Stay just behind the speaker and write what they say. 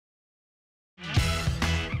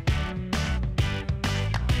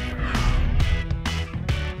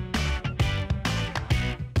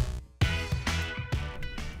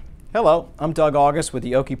Hello, I'm Doug August with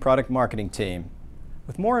the OKI product marketing team.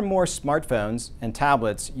 With more and more smartphones and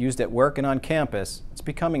tablets used at work and on campus, it's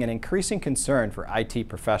becoming an increasing concern for IT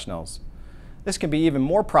professionals. This can be even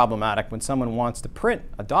more problematic when someone wants to print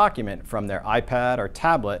a document from their iPad or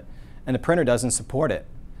tablet and the printer doesn't support it.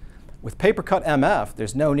 With PaperCut MF,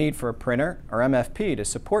 there's no need for a printer or MFP to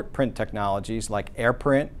support print technologies like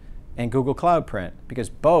AirPrint and Google Cloud Print because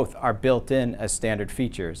both are built in as standard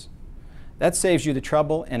features. That saves you the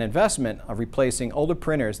trouble and investment of replacing older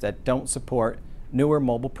printers that don't support newer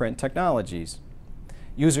mobile print technologies.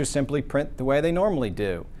 Users simply print the way they normally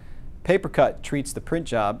do. PaperCut treats the print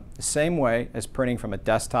job the same way as printing from a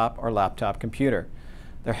desktop or laptop computer.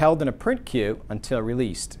 They're held in a print queue until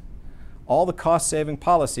released. All the cost-saving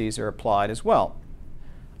policies are applied as well.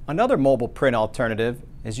 Another mobile print alternative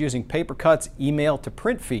is using PaperCut's Email to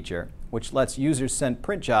Print feature, which lets users send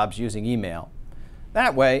print jobs using email.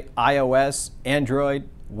 That way, iOS, Android,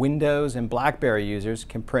 Windows, and BlackBerry users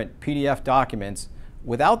can print PDF documents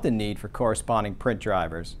without the need for corresponding print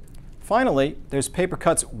drivers. Finally, there's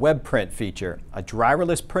PaperCut's Web Print feature, a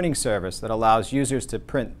driverless printing service that allows users to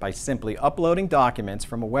print by simply uploading documents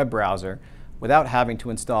from a web browser without having to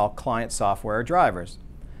install client software or drivers.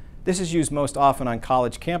 This is used most often on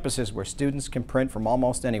college campuses where students can print from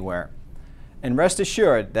almost anywhere. And rest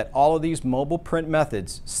assured that all of these mobile print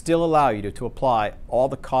methods still allow you to apply all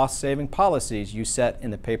the cost-saving policies you set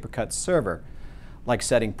in the PaperCut server, like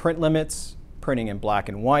setting print limits, printing in black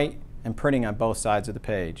and white, and printing on both sides of the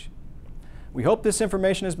page. We hope this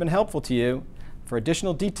information has been helpful to you. For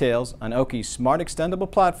additional details on OKI's Smart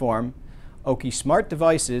Extendable Platform, OKI Smart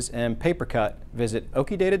Devices, and PaperCut, visit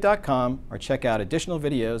okidata.com or check out additional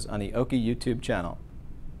videos on the OKI YouTube channel.